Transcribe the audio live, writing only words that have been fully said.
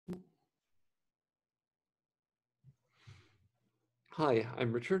Hi,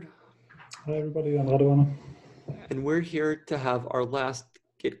 I'm Richard, Hi everybody, I'm Radovan. and we're here to have our last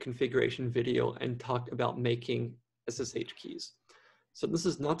Git configuration video and talk about making SSH keys. So this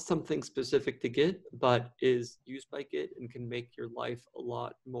is not something specific to Git, but is used by Git and can make your life a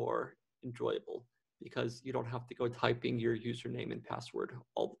lot more enjoyable because you don't have to go typing your username and password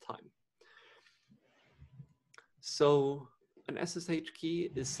all the time. So an SSH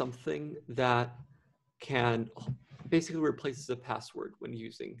key is something that can basically replaces a password when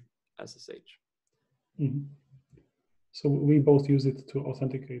using SSH. Mm-hmm. So we both use it to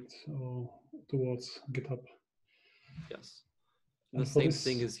authenticate towards GitHub. Yes. And And the for same this,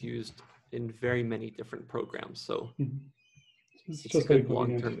 thing is used in very many different programs. So it's it's a just very good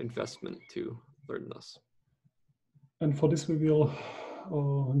convenient. long-term investment to learn this. And for this, we will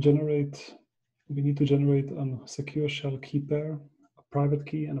we need to generate a secure shell key pair, a private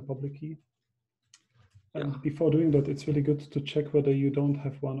key and a public key. Yeah. And before doing that, it's really good to check whether you don't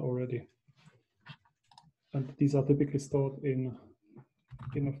have one already. And these are typically stored in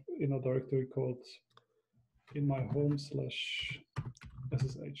a directory called in my home/ssh.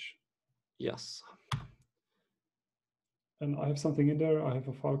 Yes. And I have something in there. I have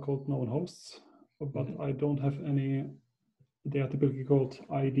a file called known hosts, but I don't have any. They are typically called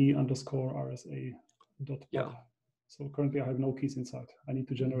id_rsa.pub. Yeah. So currently I have no keys inside. I need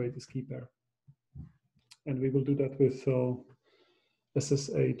to generate this key pair. And we will do that with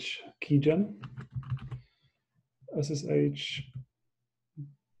ssh-keygen. ssh-keygen,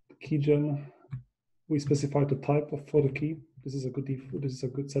 we specify the type for the key. This is a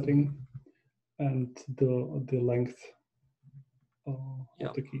good setting, and the length of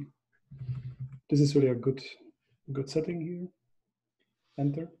the key. This is really a good setting here.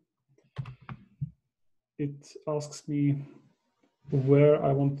 Enter. It asks me where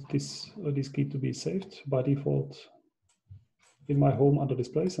I want this key to be saved. By default, in my home under this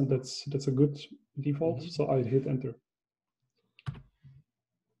place, and that's a good default. So I hit enter.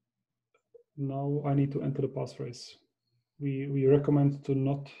 Now I need to enter the passphrase. We recommend to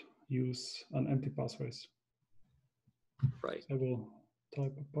not use an empty passphrase. Right. So I will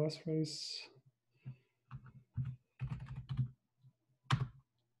type a passphrase.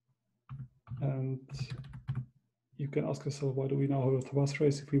 And you can ask yourself, why do we now have a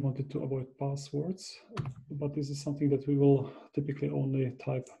passphrase if we wanted to avoid passwords? But this is something that we will typically only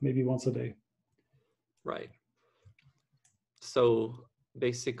type maybe once a day. Right. So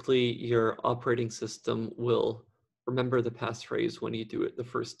basically your operating system will remember the passphrase when you do it the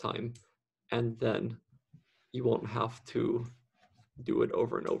first time, and then you won't have to do it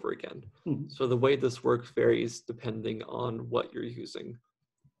over and over again. So the way this works varies depending on what you're using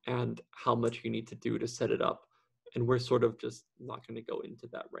and how much you need to do to set it up. And we're sort of just not going to go into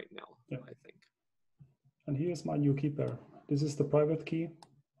that right now, I think. And here's my new key pair. This is the private key.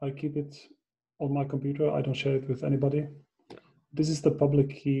 I keep it on my computer. I don't share it with anybody. Yeah. This is the public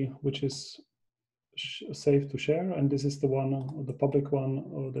key, which is safe to share. And this is the one, the public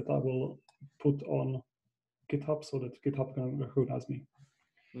one that I will put on GitHub so that GitHub can recognize me.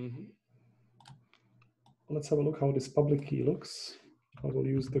 Let's have a look how this public key looks. I will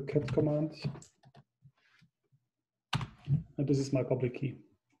use the cat command. And this is my public key.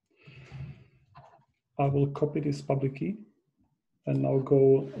 I will copy this public key and now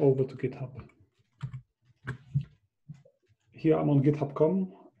go over to GitHub. Here I'm on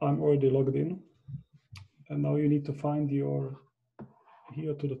github.com. I'm already logged in. And now you need to find your,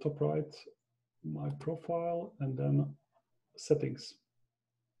 here to the top right, my profile, and then settings.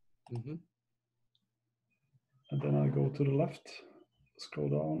 And then I go to the left, scroll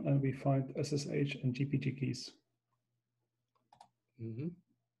down, and we find SSH and GPG keys.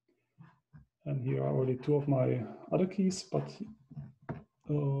 And here are already two of my other keys, but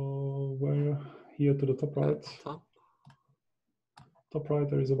where here to the top right,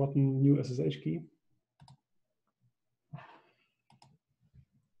 there is a button, new SSH key.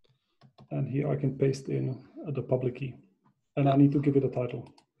 And here I can paste in the public key. And I need to give it a title.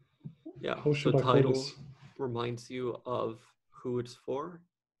 Yeah, how should I call this? Reminds you of who it's for,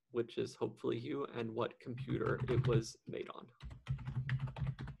 which is hopefully you, and what computer it was made on.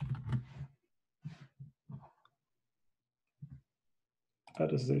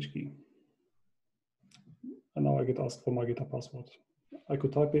 Add SSH key. And now I get asked for my GitHub password. I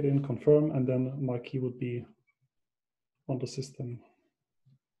could type it in, confirm, and then my key would be on the system.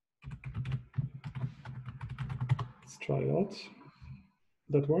 Let's try it out.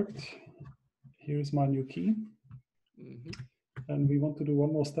 That worked. Here's my new key. And we want to do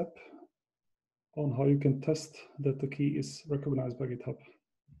one more step on how you can test that the key is recognized by GitHub.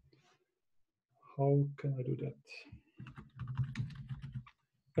 How can I do that?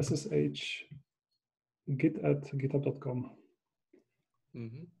 ssh-git@github.com.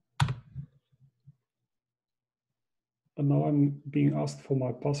 Mm-hmm. And now I'm being asked for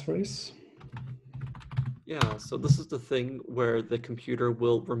my passphrase. Yeah, so this is the thing where the computer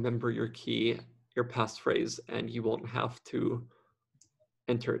will remember your key, your passphrase, and you won't have to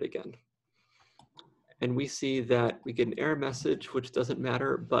enter it again. And we see that we get an error message, which doesn't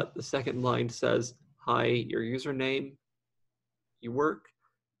matter, but the second line says, hi, your username, you work,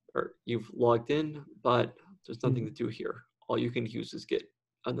 or you've logged in, but there's nothing to do here. All you can use is Git,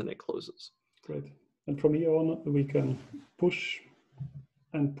 and then it closes. Great. And from here on, we can push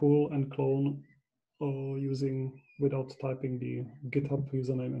and pull and clone using without typing the GitHub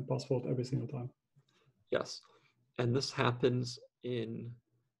username and password every single time. Yes, and this happens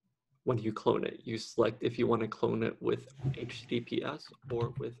when you clone it. You select if you want to clone it with HTTPS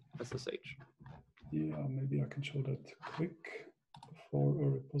or with SSH. Yeah, maybe I can show that quick for a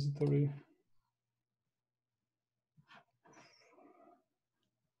repository.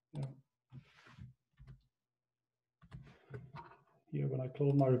 Yeah. Here, when I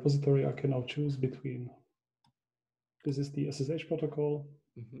clone my repository, I can now choose between this is the SSH protocol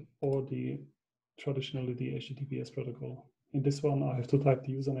or traditionally the HTTPS protocol. In this one, I have to type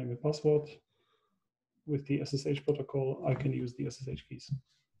the username and password. With the SSH protocol, I can use the SSH keys.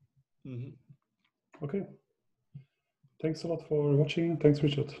 Okay. Thanks a lot for watching. Thanks,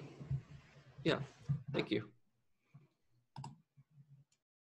 Richard. Yeah, thank you.